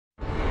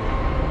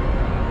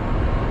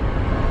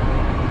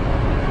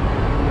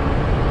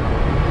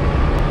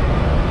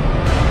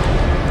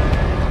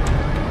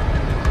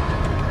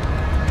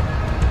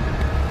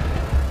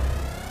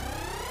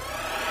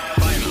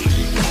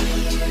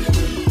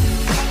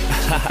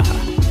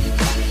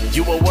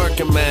You a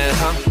working man,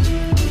 huh?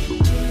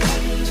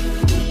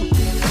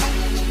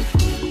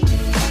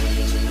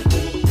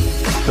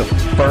 The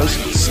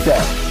first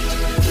step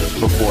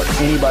before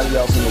anybody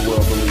else in the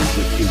world believes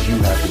it is you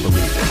have to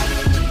believe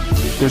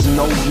it. There's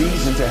no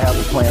reason to have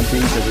a plan B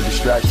as a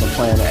distraction from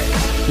plan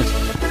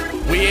A.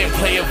 We ain't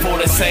playing for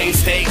the same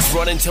stakes,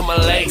 running till my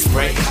legs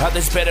break.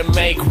 Others better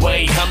make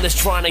way, I'm just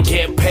trying to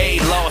get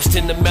paid. Lost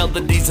in the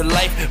melodies of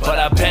life, but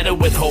I better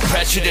withhold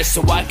pressure just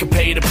so I can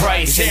pay the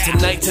price. And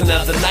tonight's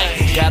another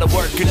night, gotta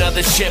work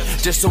another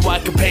shift just so I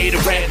can pay the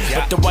rent.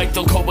 But the white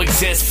don't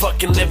coexist,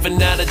 fucking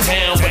living out of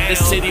town. But the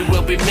city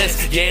will be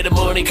missed, yeah, the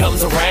money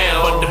comes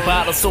around. But the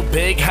bottle's so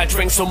big, I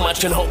drink so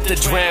much and hope to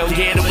drown.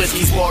 Yeah, the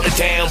whiskey's watered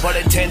down, but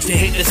it tends to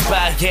hit the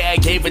spot. Yeah, I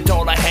gave it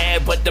all I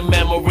had, but the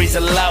memories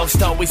are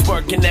lost. Always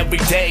working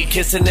every day,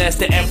 kissing ass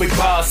to every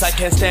boss. I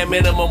can't stand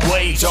minimum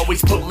wage,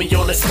 always put me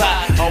on the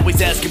spot. Always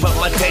asking about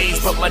my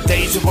days, but my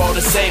days are all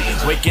the same.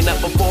 Waking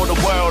up before the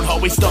world,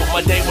 always start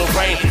my day with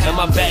rain. And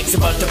my back's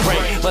about to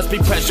break, must be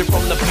pressure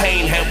from the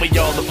pain. And we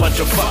all a bunch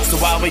of fucks, so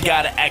why we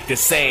gotta act the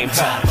same?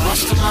 Try to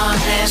bust my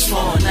ass for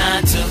a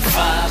 9 to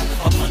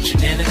 5. I'm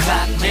punching in the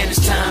clock, man,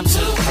 it's time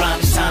to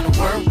grind. It's time to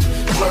work,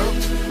 work,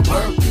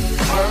 work,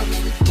 work,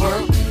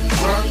 work,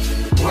 work,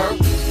 work,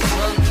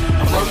 work.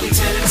 I'm working to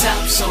the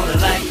top so the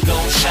light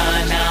gon'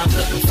 shine. Now I'm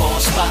looking for a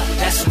spot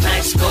that's a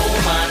nice gold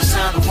mine. It's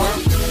time to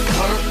work,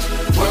 work,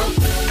 work,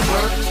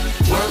 work,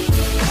 work,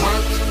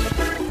 work.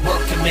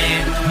 Working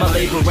man, my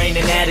labor ain't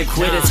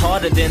inadequate. It's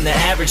harder than the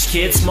average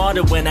kid.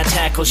 Smarter when I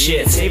tackle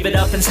shit. Save it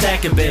up and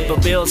stack a bit,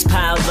 but bills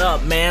piled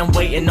up, man.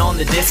 Waiting on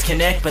the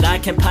disconnect, but I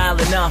can pile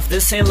enough.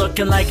 This ain't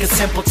looking like a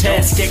simple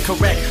test. Get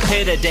correct,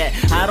 pay the debt.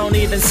 I don't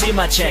even see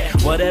my check.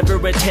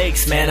 Whatever it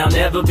takes, man, I'll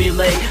never be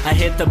late. I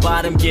hit the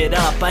bottom, get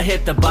up. I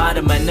hit the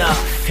bottom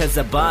enough, cause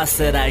the boss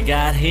that I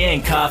got, he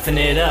ain't coughing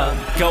it up.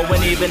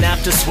 Going even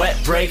after sweat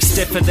breaks,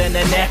 stiffer than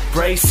a neck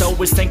brace.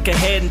 Always think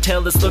ahead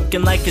until it's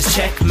looking like it's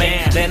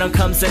checkmate. Then on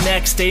comes the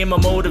next day, my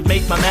motive,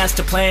 make my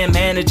master plan.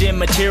 Managing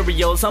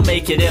materials, I'll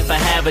make it if I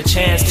have a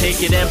chance.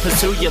 Take it and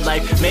pursue your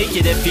life, make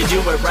it if you do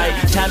it right.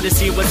 Time to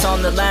see what's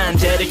on the line,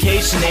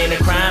 dedication ain't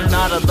a crime.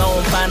 Not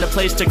alone, find a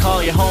place to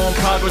call your home.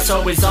 Progress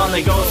always on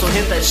the go, so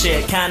hit that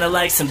shit, kinda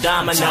like some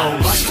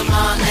dominoes. Bustin'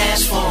 my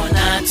ass for a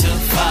 9 to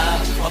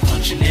 5. I'm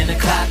punching in the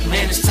clock,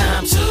 man, it's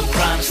time to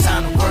grind. It's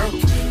time to work,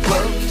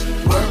 work,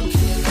 work,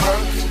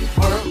 work,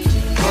 work,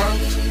 work,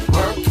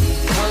 work, work.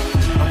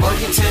 I'm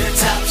working to the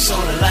top so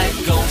the light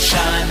gon'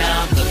 shine.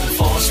 Now I'm looking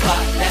for a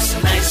spot that's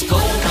a nice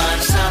gold mine.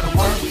 It's time to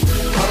work,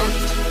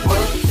 work,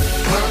 work,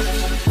 work,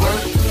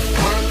 work,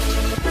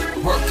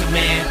 work, working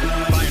man.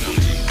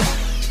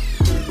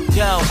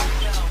 Yo,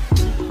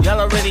 y'all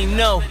already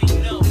know.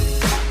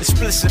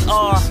 Explicit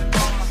R,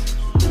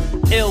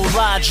 ill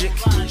Logik,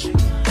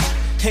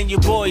 and your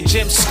boy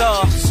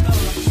Gemstar.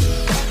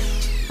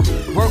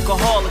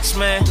 Workaholics,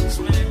 man.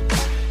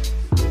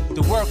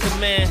 The worker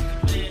man.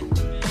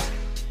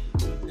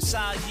 It's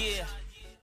our year.